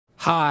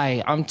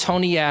Hi, I'm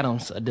Tony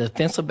Adams, a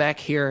defensive back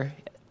here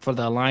for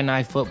the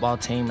Illini football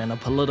team and a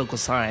political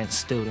science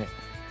student.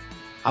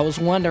 I was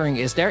wondering,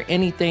 is there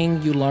anything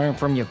you learned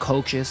from your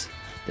coaches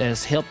that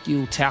has helped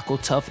you tackle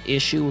tough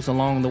issues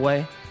along the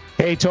way?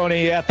 Hey,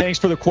 Tony. Yeah, thanks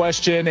for the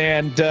question,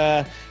 and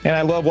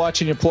I love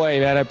watching you play,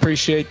 man. I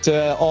appreciate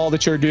all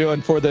that you're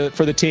doing for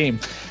the team.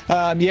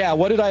 Yeah,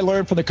 what did I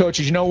learn from the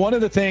coaches? You know, one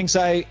of the things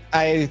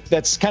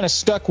that's kind of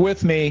stuck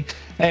with me,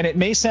 and it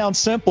may sound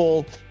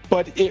simple,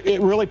 but it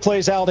really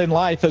plays out in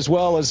life as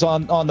well as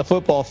on the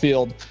football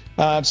field.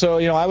 So,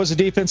 you know, I was a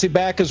defensive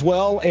back as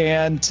well,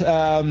 and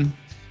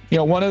you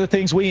know, one of the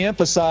things we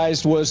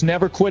emphasized was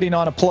never quitting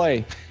on a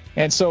play.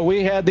 And so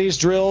we had these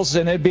drills,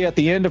 and it'd be at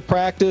the end of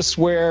practice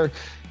where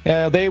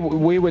there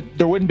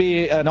wouldn't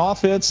be an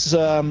offense,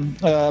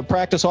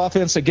 practice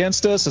offense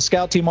against us, a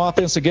scout team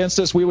offense against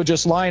us. We would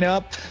just line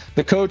up.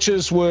 The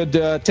coaches would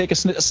take a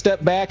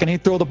step back, and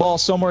he'd throw the ball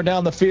somewhere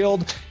down the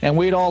field, and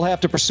we'd all have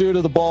to pursue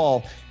to the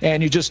ball.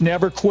 And you just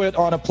never quit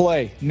on a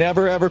play.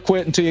 Never ever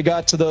quit until you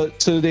got to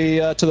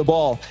the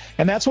ball.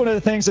 And that's one of the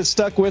things that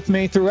stuck with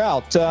me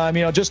throughout.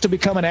 You know, just to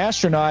become an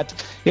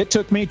astronaut, it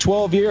took me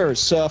 12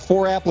 years,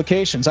 4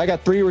 applications. I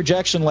got 3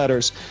 rejection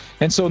letters.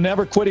 And so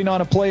never quitting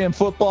on a play in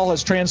football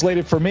has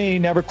translated for me,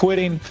 never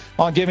quitting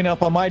on giving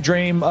up on my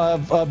dream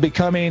of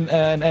becoming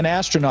an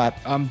astronaut.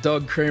 I'm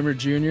Doug Kramer,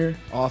 Jr.,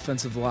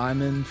 offensive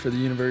lineman for the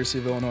University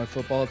of Illinois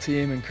football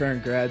team and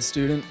current grad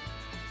student.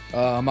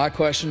 My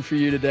question for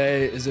you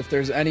today is if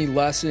there's any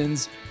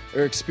lessons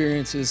or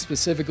experiences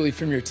specifically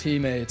from your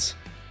teammates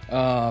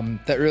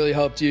that really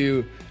helped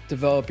you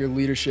develop your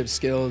leadership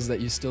skills that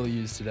you still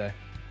use today.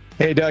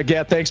 Hey, Doug,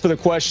 yeah, thanks for the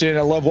question.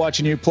 I love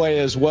watching you play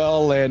as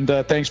well, and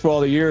thanks for all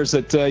the years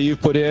that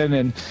you've put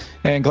in,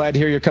 and glad to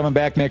hear you're coming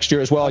back next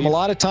year as well. A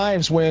lot of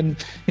times when,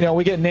 you know,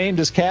 we get named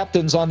as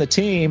captains on the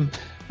team,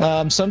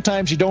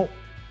 sometimes you don't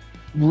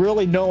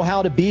really know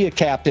how to be a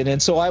captain.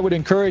 And so I would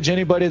encourage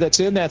anybody that's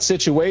in that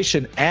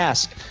situation,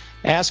 ask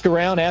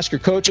around, ask your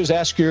coaches,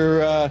 ask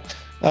your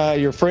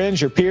friends,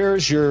 your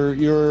peers,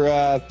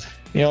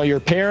 your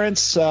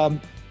parents.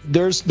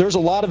 There's a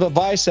lot of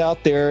advice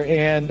out there,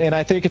 and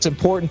I think it's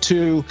important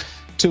to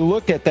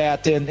look at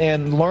that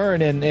and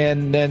learn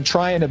and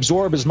try and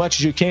absorb as much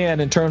as you can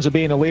in terms of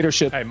being a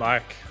leadership. Hey,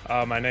 Mike.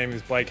 My name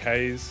is Blake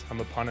Hayes. I'm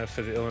a punter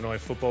for the Illinois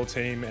football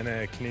team and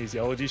a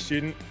kinesiology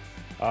student.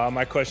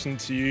 My question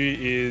to you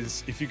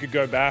is, if you could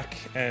go back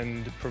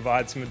and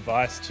provide some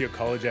advice to your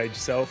college-age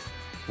self,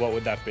 what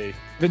would that be?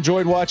 I've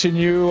enjoyed watching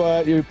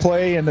you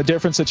play and the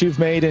difference that you've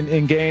made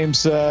in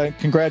games.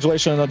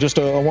 Congratulations on just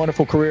a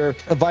wonderful career.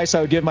 Advice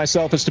I would give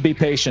myself is to be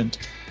patient.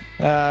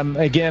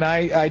 Again,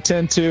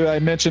 I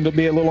mentioned to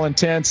be a little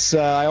intense.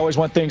 I always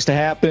want things to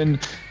happen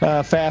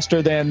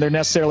faster than they're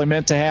necessarily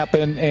meant to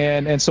happen,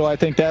 and so I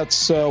think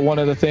that's one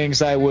of the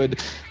things I would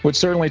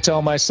certainly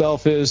tell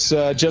myself is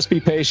just be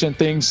patient.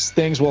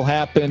 Things will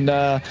happen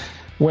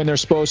when they're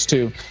supposed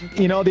to.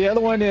 You know, the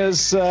other one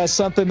is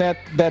something that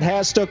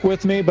has stuck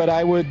with me, but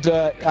I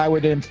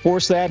would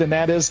enforce that, and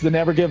that is the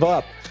never give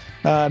up.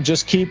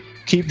 Just keep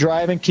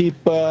driving, keep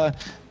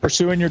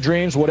pursuing your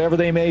dreams, whatever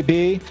they may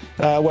be,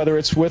 whether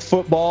it's with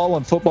football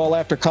and football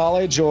after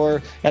college,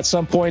 or at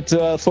some point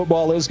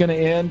football is going to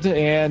end,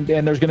 and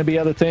there's going to be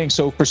other things.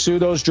 So pursue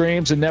those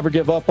dreams and never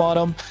give up on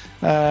them.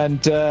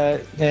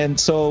 And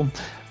so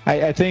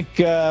I think,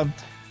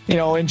 you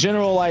know, in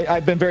general,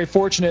 I've been very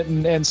fortunate,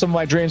 and some of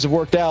my dreams have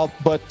worked out,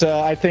 but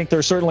I think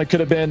there certainly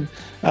could have been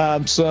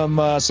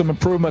some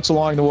improvements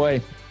along the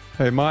way.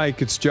 Hey,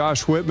 Mike, it's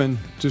Josh Whitman.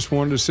 Just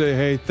wanted to say,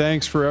 hey,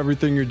 thanks for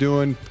everything you're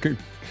doing.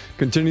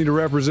 Continue to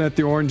represent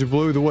the orange and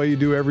blue the way you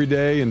do every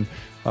day, and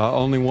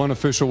only one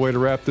official way to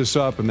wrap this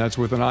up, and that's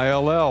with an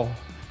ILL.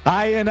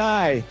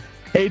 I.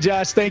 Hey,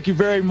 Josh, thank you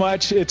very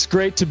much. It's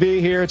great to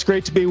be here. It's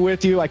great to be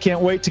with you. I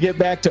can't wait to get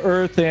back to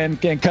Earth and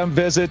come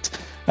visit.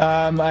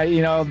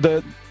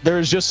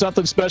 There's just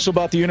something special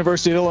about the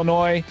University of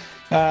Illinois,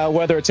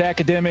 whether it's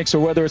academics or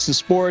whether it's the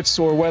sports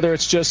or whether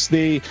it's just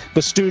the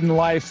student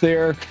life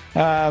there.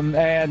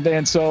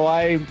 And so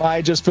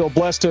I just feel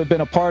blessed to have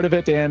been a part of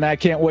it, and I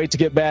can't wait to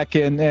get back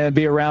and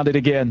be around it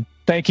again.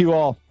 Thank you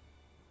all.